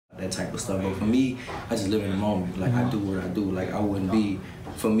that type of stuff. But for me, I just live in the moment. Like I do what I do. Like I wouldn't be.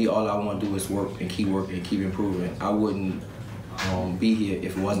 For me, all I want to do is work and keep working and keep improving. I wouldn't be here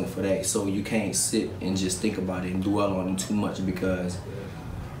if it wasn't for that. So you can't sit and just think about it and dwell on it too much because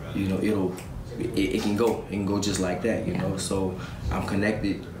you know it can go just like that, you know. So I'm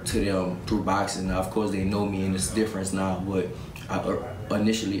connected to them through boxing. Now, of course, they know me and it's different now, but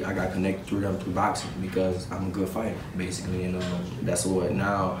initially I got connected through them through boxing because I'm a good fighter, basically, and that's what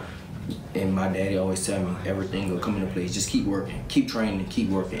now. And my daddy always tell me everything will come into place. Just keep working, keep training, keep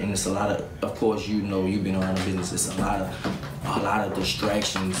working. And it's a lot of course, you know, you've been around the business. It's a lot of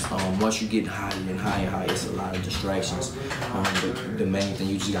distractions. Once you get higher and higher, it's a lot of distractions. But the main thing,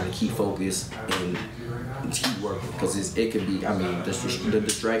 you just gotta keep focused and keep working, because it could be. I mean, the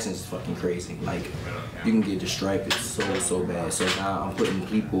distractions is fucking crazy. Like you can get distracted so bad. So now I'm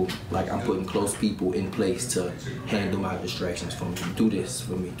putting close people in place to handle my distractions for me. Do this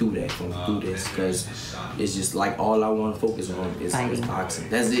for me, do that for me, do this, because it's just like all I want to focus on is boxing.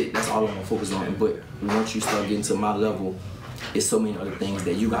 That's it. That's all I want to focus on. But once you start getting to my level, it's so many other things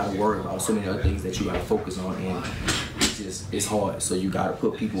that you gotta worry about, so many other things that you gotta focus on, and it's hard. So you gotta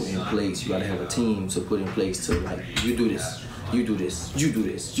put people in place. You gotta have a team to put in place to, like, you do this, you do this, you do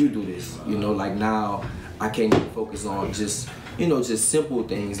this, you do this. You know, like now I can't even focus on just, you know, just simple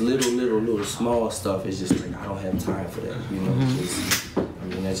things, little small stuff. It's just like I don't have time for that. You know, I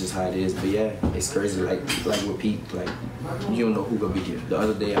mean, that's just how it is. But yeah, it's crazy. Like with Pete, like you don't know who gonna be here. The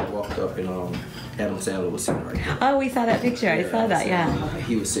other day I walked up and Adam Sandler was sitting right there. Oh, we saw that picture. I saw that. Yeah.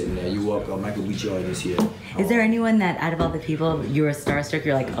 He was sitting there. You walk up, Michael B. Jordan is here. Is there anyone that out of all the people you were starstruck?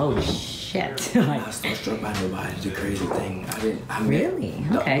 You're like, oh shit. I'm not starstruck by nobody. The crazy thing, I really?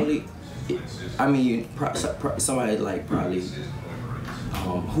 Okay. I mean, somebody like probably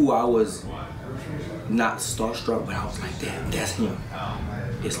who I was not starstruck, but I was like, damn, that's him.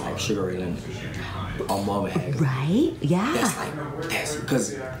 It's like Sugar Ray Leonard on Marvin Hagler. Right? Yeah. That's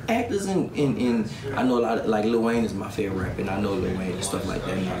because actors in I know a lot of, like Lil Wayne is my favorite rapper, and I know Lil Wayne and stuff like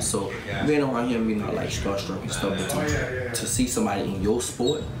that now. So being around him, you know, like starstruck and stuff, but to see somebody in your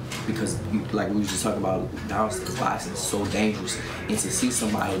sport, because like we was just talking about, downstairs boxing is so dangerous, and to see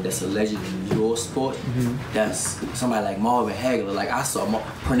somebody that's a legend in your sport, that's somebody like Marvin Hagler. Like I saw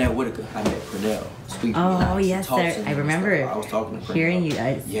Pernell Whitaker. I met Pernell. Oh yes, sir. I remember. I was talking to Pernell. Hearing you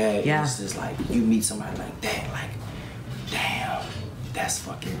guys. Yeah. It's just like you meet somebody like that, like damn, that's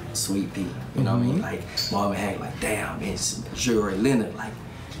fucking sweet Pete. You know what I mean? Like Marvin Hagler, like damn, it's Sugar Ray Leonard, like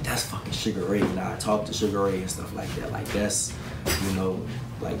that's fucking Sugar Ray. And I talk to Sugar Ray and stuff like that. Like that's, you know,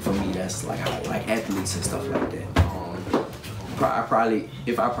 like for me, that's like how, like athletes and stuff like that.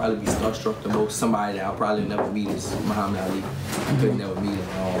 If I probably be starstruck the most, somebody that I'll probably never meet is Muhammad Ali. I could never meet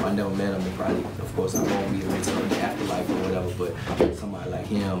him. I never met him, and probably, of course, I won't meet him until the afterlife or whatever. But somebody like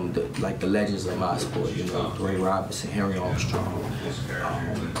him, like the legends of my sport, you know, Ray Robinson, Henry Armstrong,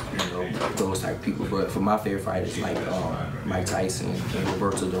 you know, those type of people. But for my favorite fighters, like Mike Tyson and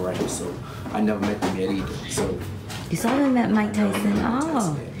Roberto Duran. So I never met them yet either. So you saw them at Mike Tyson.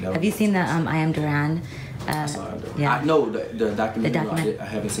 Oh, have you seen the I Am Duran? Yeah. I know the documentary. I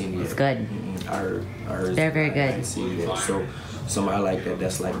haven't seen it yet. It's good. I heard they're very good. I haven't seen it yet. So somebody like that,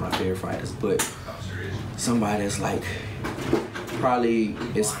 that's like my favorite fighters. But somebody that's like probably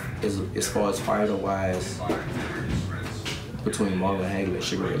as far as fighter wise, between Marvin Hagler and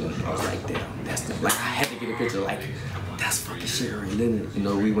Sugar Ray Leonard, I was like, damn, that's the, like I had to get a picture like that's fucking Sugar Ray Leonard. You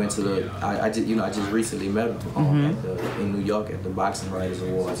know, we went to the I just recently met him in New York at the Boxing Writers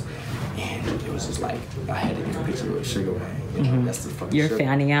Awards. And it was just like, I had to get a picture with Sugar Man. You know, that's the fucking You're Sugar.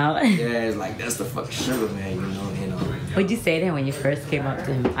 fanning out. Yeah, it's like, that's the fucking Sugar Man, you know. What'd you say to him when you first came up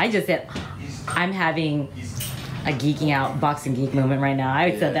to him? I just said, I'm having a geeking out boxing geek moment right now.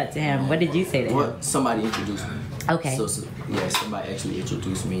 I said that to him. What did you say to him? Somebody introduced me. Okay. So yeah, somebody actually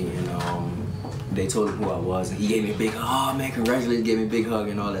introduced me, and they told him who I was, and he gave me a big, oh man, congratulations, gave me a big hug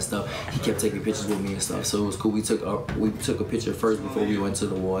and all that stuff. He kept taking pictures with me and stuff, so it was cool. We took a picture first before we went to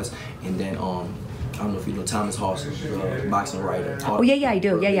the awards, and then I don't know if you know Thomas Hawson, the boxing writer. Oh yeah, I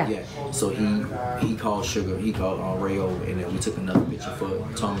do. Yeah. So he called Sugar, he called Ray over, and then we took another picture for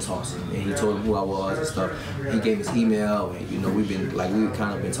Thomas Hawson, and he told him who I was and stuff. He gave his email, and you know we've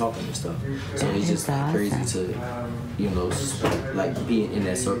kind of been talking and stuff. So it's just like crazy to, you know, like being in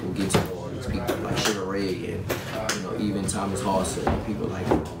that circle, get to know all these people like Sugar Ray and you know even Thomas Hawson and people like.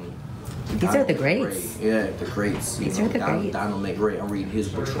 These are the greats. Yeah, the greats. These are the greats. Donald McRae, I'm reading his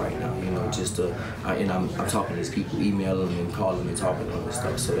books right now, you know, just to, and I'm talking to these people, emailing them and calling them and talking to them and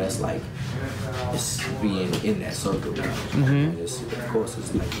stuff. So that's like, it's being in that circle now. Of course,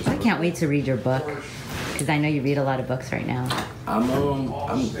 it's like. I can't wait to read your book. Because I know you read a lot of books right now. I'm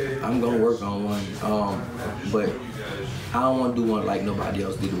gonna work on one, but I don't want to do one like nobody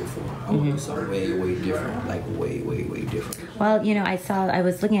else did it before. I want to do something way different, like way different. Well, you know, I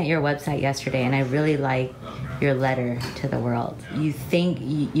was looking at your website yesterday, and I really like your letter to the world.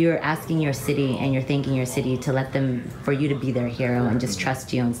 You're asking your city, and you're thanking your city to let them, for you to be their hero and just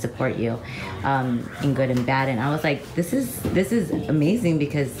trust you and support you, in good and bad. And I was like, this is amazing,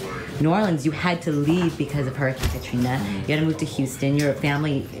 because New Orleans, you had to leave because of Hurricane Katrina. You had to move to Houston. Your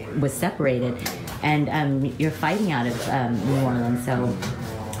family was separated, and you're fighting out of New Orleans. So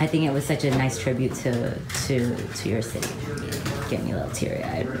I think it was such a nice tribute to your city. Get me a little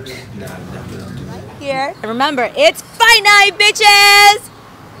teary-eyed. Here. And remember, it's fight night, bitches!